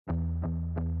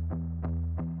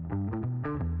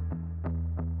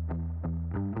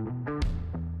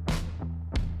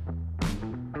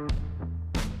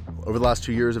Over the last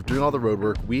 2 years of doing all the road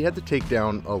work, we had to take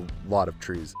down a lot of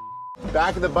trees.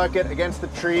 Back of the bucket against the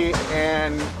tree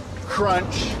and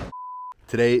crunch.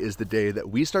 Today is the day that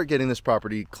we start getting this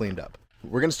property cleaned up.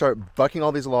 We're gonna start bucking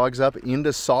all these logs up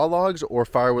into saw logs or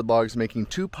firewood logs, making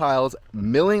 2 piles,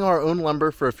 milling our own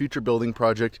lumber for a future building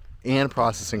project, and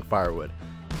processing firewood.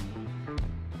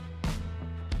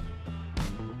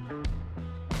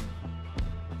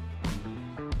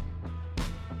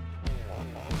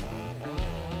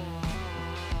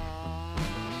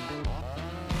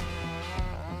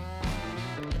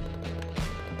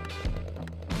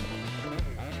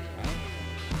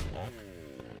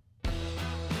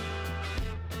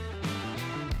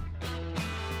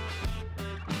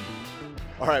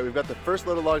 All right, we've got the first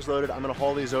load of logs loaded. I'm gonna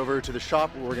haul these over to the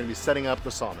shop where we're gonna be setting up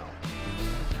the sawmill.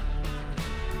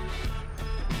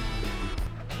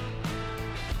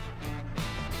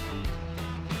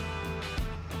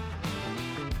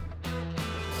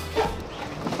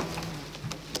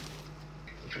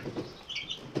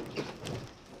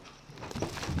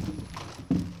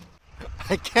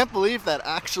 I can't believe that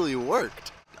actually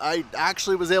worked. I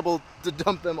actually was able to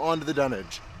dump them onto the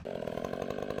dunnage.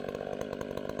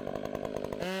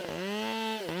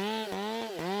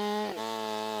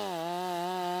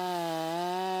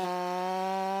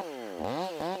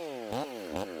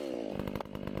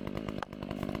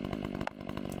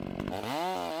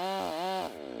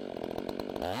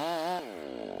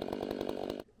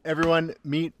 Everyone,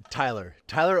 meet Tyler.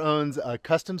 Tyler owns a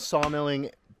custom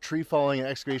sawmilling, tree falling, and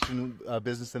excavation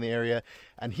business in the area,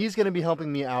 and he's going to be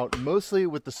helping me out mostly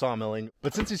with the sawmilling.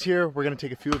 But since he's here, we're going to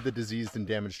take a few of the diseased and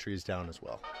damaged trees down as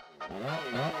well.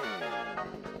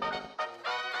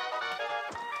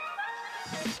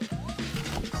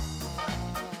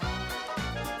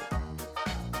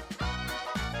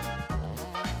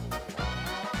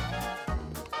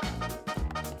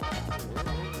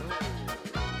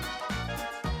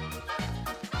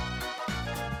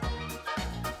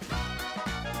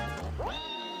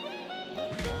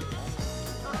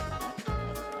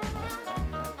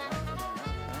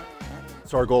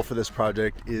 So our goal for this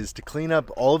project is to clean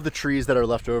up all of the trees that are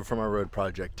left over from our road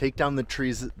project, take down the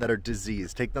trees that are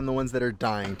diseased, take down the ones that are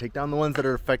dying, take down the ones that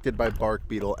are affected by bark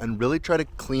beetle, and really try to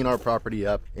clean our property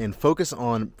up and focus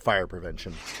on fire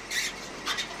prevention.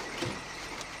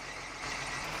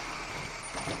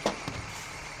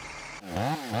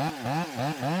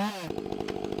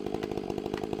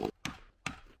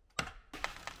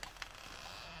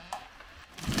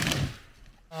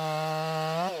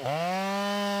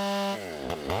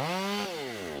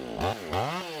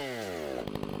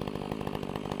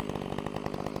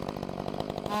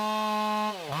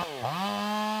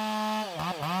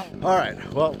 All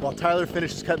right, well, while Tyler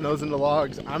finishes cutting those into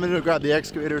logs, I'm gonna go grab the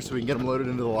excavator so we can get them loaded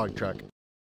into the log truck.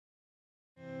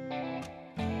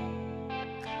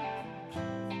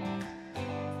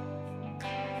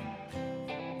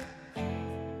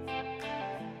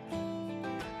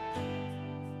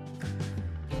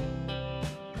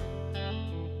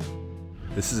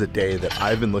 This is a day that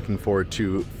I've been looking forward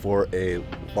to for a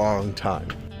long time.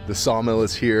 The sawmill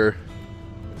is here,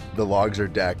 the logs are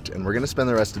decked, and we're gonna spend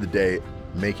the rest of the day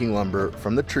making lumber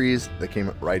from the trees that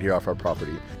came right here off our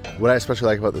property. What I especially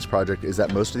like about this project is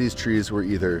that most of these trees were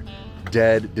either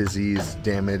dead, diseased,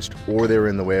 damaged, or they were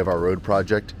in the way of our road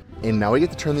project. And now we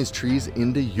get to turn these trees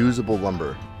into usable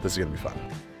lumber. This is gonna be fun.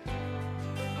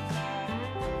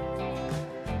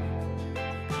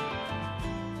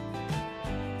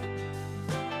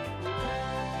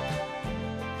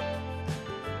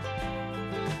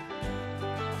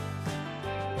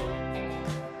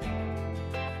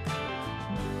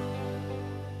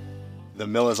 The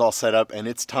mill is all set up and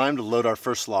it's time to load our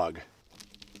first log.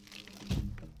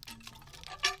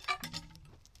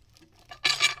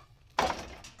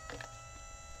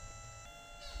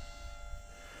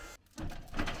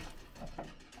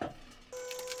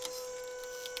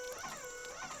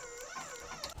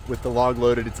 With the log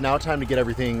loaded, it's now time to get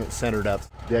everything centered up.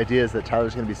 The idea is that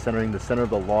Tyler's going to be centering the center of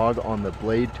the log on the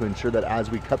blade to ensure that as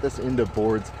we cut this into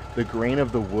boards, the grain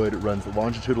of the wood runs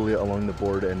longitudinally along the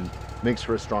board and makes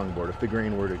for a strong board. If the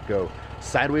grain were to go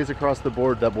sideways across the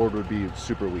board, that board would be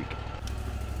super weak.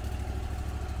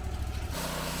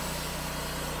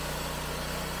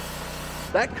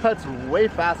 That cuts way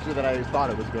faster than I thought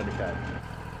it was going to cut.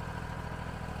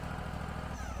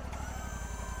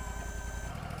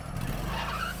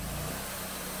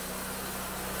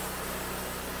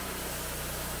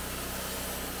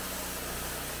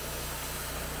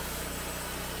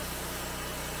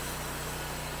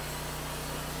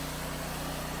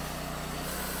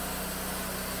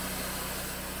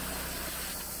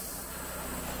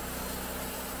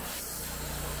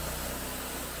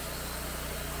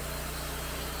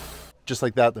 Just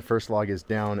like that, the first log is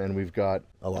down and we've got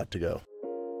a lot to go.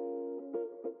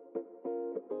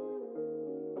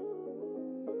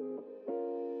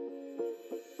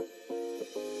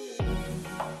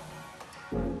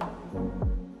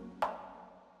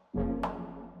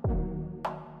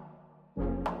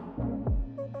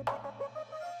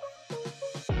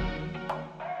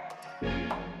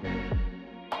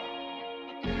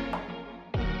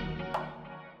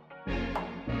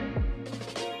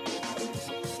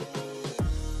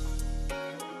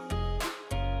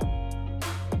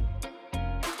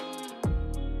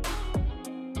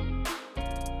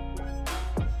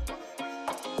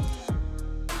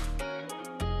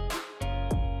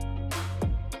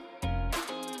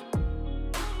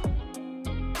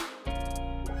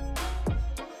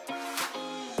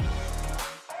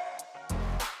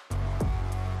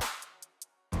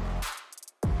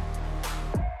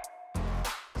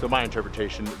 So my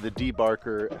interpretation, the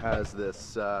debarker has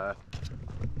this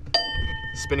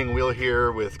spinning wheel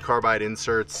here with carbide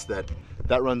inserts that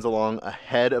runs along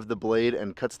ahead of the blade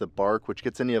and cuts the bark, which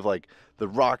gets any of like the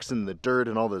rocks and the dirt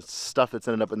and all the stuff that's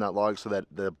ended up in that log so that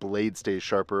the blade stays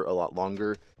sharper a lot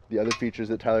longer. The other features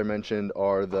that Tyler mentioned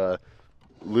are the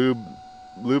lube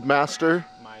master.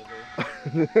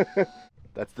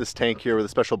 That's this tank here with a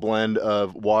special blend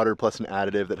of water plus an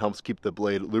additive that helps keep the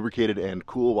blade lubricated and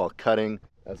cool while cutting,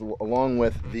 along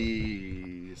with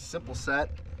the simple set.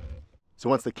 So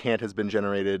once the cant has been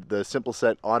generated, the simple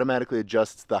set automatically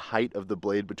adjusts the height of the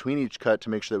blade between each cut to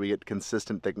make sure that we get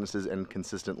consistent thicknesses and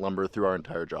consistent lumber through our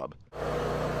entire job. So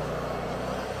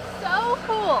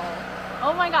cool!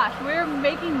 Oh my gosh, we're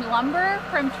making lumber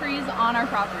from trees on our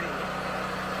property.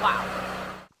 Wow.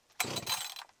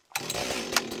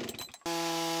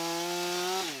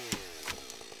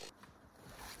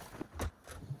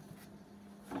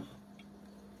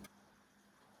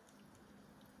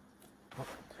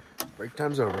 Break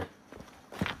time's over.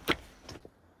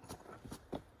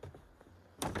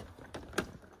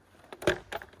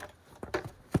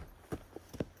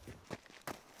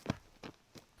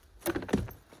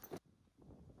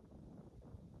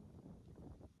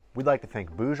 We'd like to thank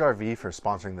Bouge RV for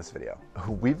sponsoring this video.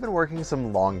 We've been working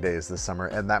some long days this summer,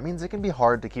 and that means it can be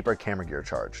hard to keep our camera gear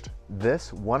charged.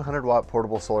 This 100-watt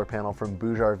portable solar panel from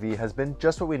Bouge RV has been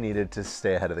just what we needed to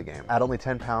stay ahead of the game. At only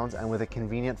 10 pounds and with a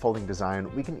convenient folding design,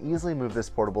 we can easily move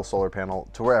this portable solar panel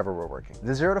to wherever we're working.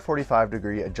 The 0 to 45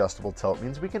 degree adjustable tilt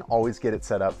means we can always get it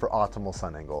set up for optimal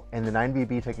sun angle, and the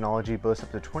 9BB technology boasts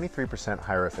up to 23%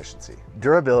 higher efficiency.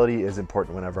 Durability is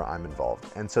important whenever I'm involved,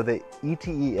 and so the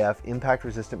ETEF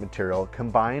impact-resistant material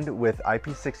combined with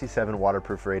IP67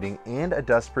 waterproof rating and a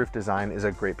dust-proof design is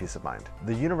a great peace of mind.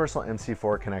 The universal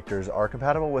MC4 connectors are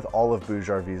compatible with all of Bouge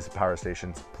RV's power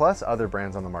stations, plus other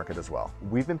brands on the market as well.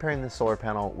 We've been pairing this solar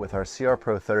panel with our CR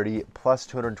Pro 30 plus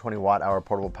 220 watt-hour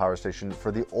portable power station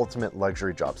for the ultimate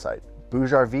luxury job site.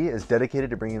 Bouge RV is dedicated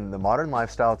to bringing the modern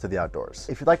lifestyle to the outdoors.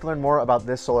 If you'd like to learn more about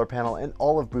this solar panel and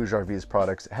all of Bouge RV's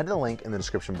products, head to the link in the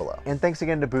description below. And thanks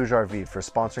again to Bouge RV for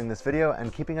sponsoring this video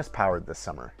and keeping us powered this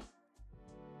summer.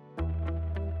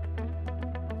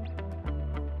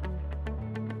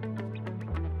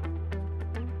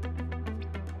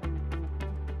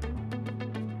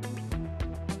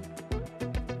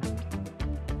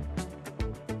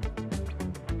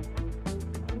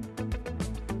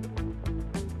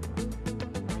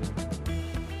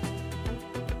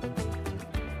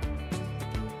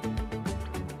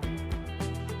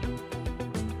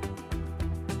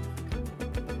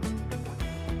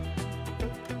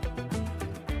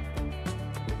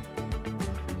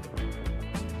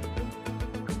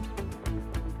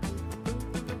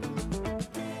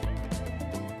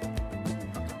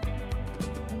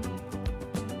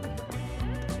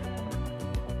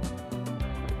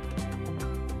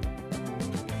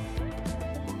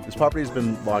 This property has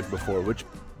been logged before, which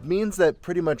means that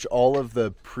pretty much all of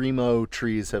the primo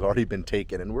trees have already been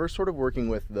taken, and we're sort of working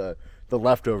with the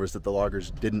leftovers that the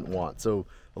loggers didn't want. So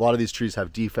a lot of these trees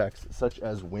have defects such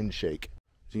as wind shake.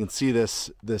 So you can see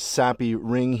this sappy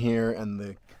ring here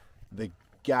and the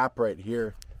gap right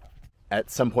here. At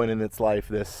some point in its life,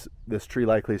 this tree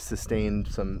likely sustained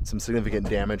some significant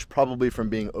damage, probably from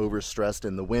being overstressed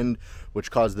in the wind,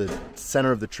 which caused the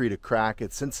center of the tree to crack.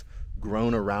 It's since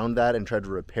grown around that and tried to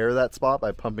repair that spot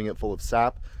by pumping it full of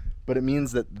sap, but it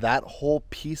means that whole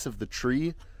piece of the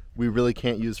tree we really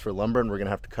can't use for lumber, and we're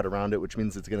gonna have to cut around it, which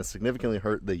means it's gonna significantly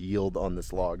hurt the yield on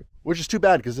this log, which is too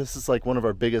bad because this is like one of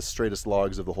our biggest, straightest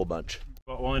logs of the whole bunch.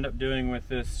 What we'll end up doing with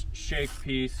this shake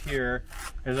piece here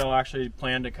is I'll actually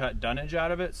plan to cut dunnage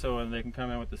out of it so they can come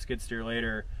in with the skid steer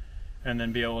later and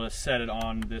then be able to set it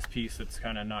on this piece that's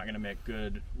kind of not going to make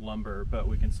good lumber, but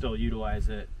we can still utilize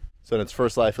it So in its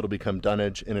first life, it'll become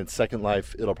dunnage. In its second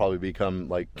life, it'll probably become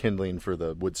like kindling for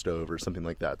the wood stove or something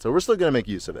like that. So we're still gonna make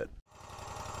use of it.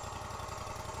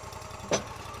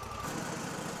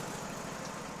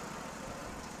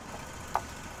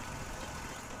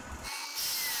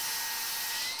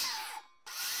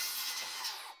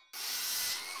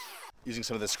 Using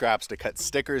some of the scraps to cut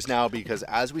stickers now, because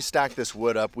as we stack this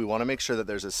wood up, we want to make sure that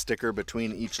there's a sticker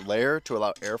between each layer to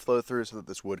allow airflow through so that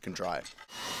this wood can dry.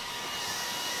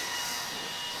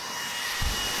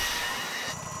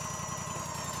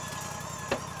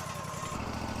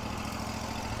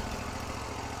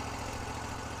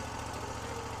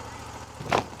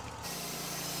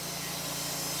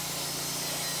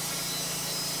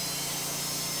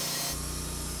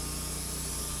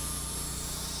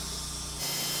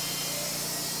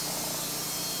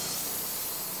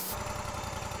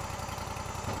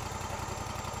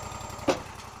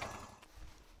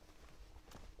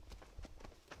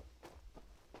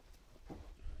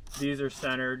 These are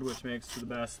centered, which makes the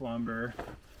best lumber.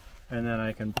 And then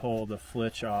I can pull the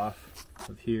flitch off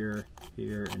of here,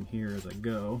 here, and here as I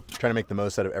go. Trying to make the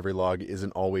most out of every log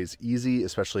isn't always easy,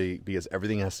 especially because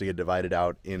everything has to get divided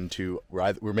out into,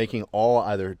 we're making all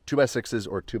either 2x6s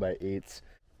or 2x8s.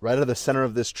 Right out of the center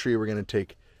of this tree, we're gonna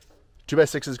take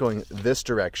 2x6s going this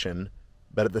direction,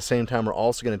 but at the same time, we're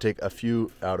also gonna take a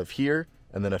few out of here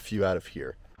and then a few out of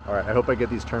here. All right, I hope I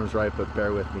get these terms right, but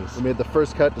bear with me. We made the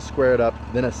first cut to square it up,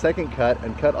 then a second cut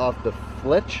and cut off the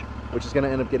flitch, which is gonna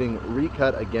end up getting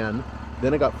recut again.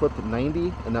 Then it got flipped at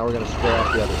 90, and now we're gonna square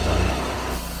off the other side.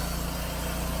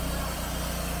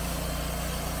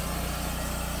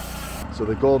 So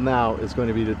the goal now is going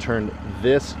to be to turn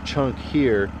this chunk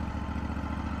here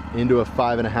into a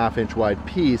 5.5 inch wide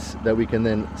piece that we can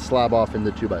then slab off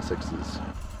into 2x6s.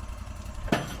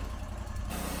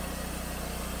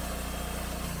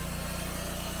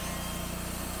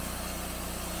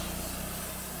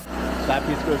 That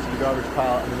piece goes to the garbage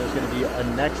pile, and then there's going to be a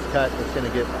next cut that's going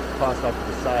to get tossed off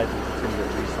to the side because it's going to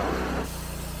get resawn.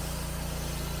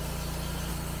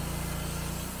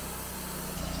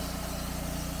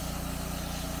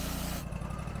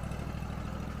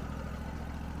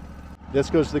 This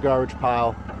goes to the garbage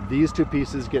pile. These two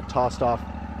pieces get tossed off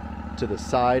to the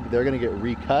side. They're going to get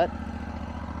recut.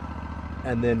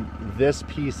 And then this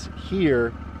piece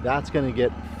here, that's going to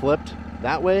get flipped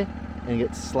that way and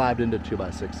get slabbed into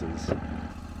 2x6s.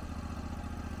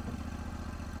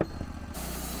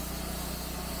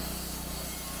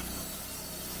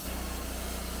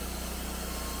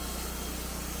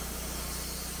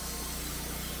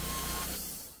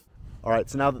 All right,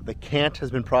 so now that the cant has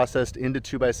been processed into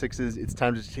 2x6s, it's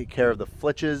time to take care of the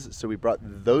flitches. So we brought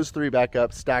those three back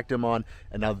up, stacked them on,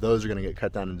 and now those are gonna get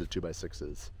cut down into 2x6s.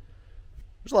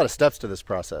 There's a lot of steps to this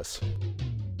process.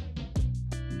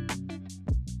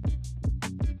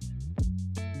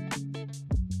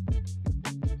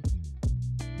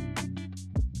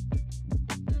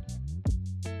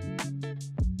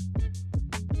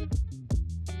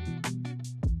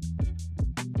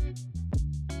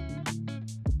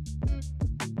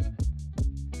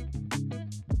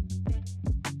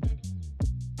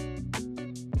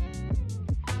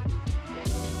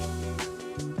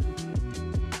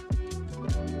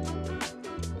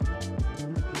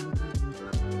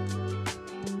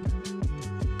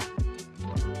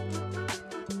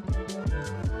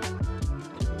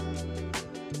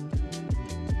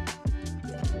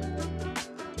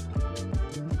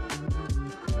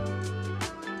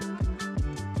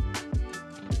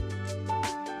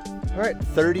 All right,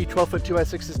 30 12-foot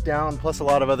 2x6s down, plus a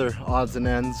lot of other odds and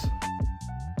ends.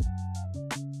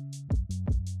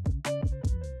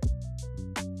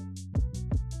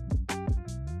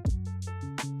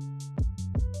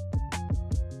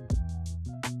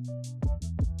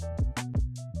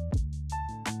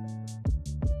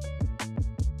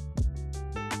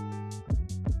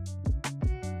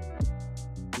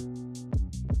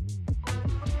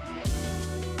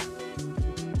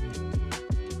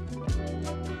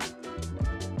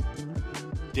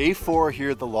 Day 4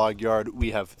 here at the log yard,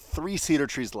 we have 3 cedar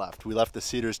trees left. We left the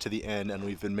cedars to the end, and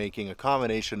we've been making a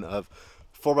combination of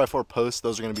 4x4 posts.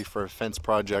 Those are going to be for a fence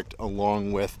project,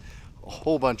 along with a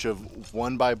whole bunch of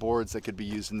 1x boards that could be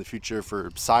used in the future for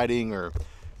siding, or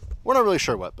we're not really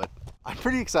sure what, but I'm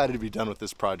pretty excited to be done with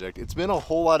this project. It's been a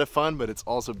whole lot of fun, but it's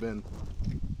also been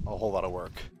a whole lot of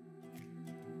work.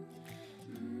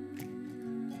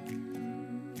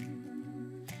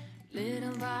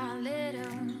 Little by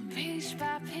little, piece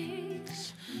by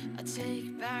piece, I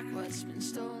take back what's been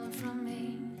stolen from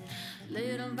me.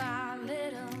 Little by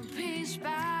little, piece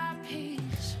by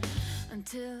piece,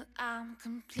 until I'm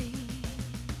complete.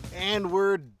 And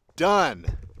we're done.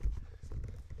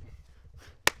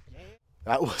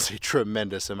 That was a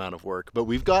tremendous amount of work, but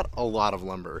we've got a lot of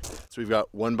lumber. So we've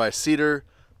got 1 by cedar,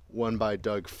 1 by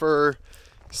Doug fir,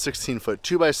 16-foot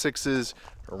 2x6s,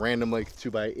 a random length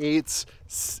 2x8s,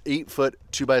 8-foot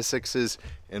 2x6s,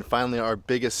 and finally our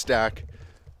biggest stack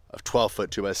of 12-foot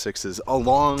 2x6s,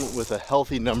 along with a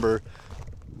healthy number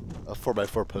of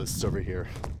 4x4 posts over here.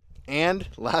 And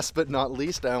last but not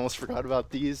least, I almost forgot about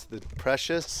these, the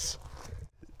precious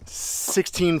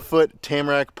 16-foot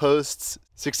tamarack posts,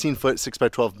 16-foot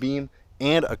 6x12 beam,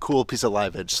 and a cool piece of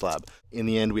live edge slab. In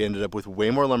the end, we ended up with way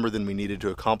more lumber than we needed to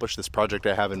accomplish this project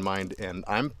I have in mind, and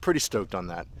I'm pretty stoked on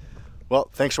that. Well,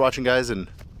 thanks for watching, guys, and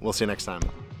we'll see you next time.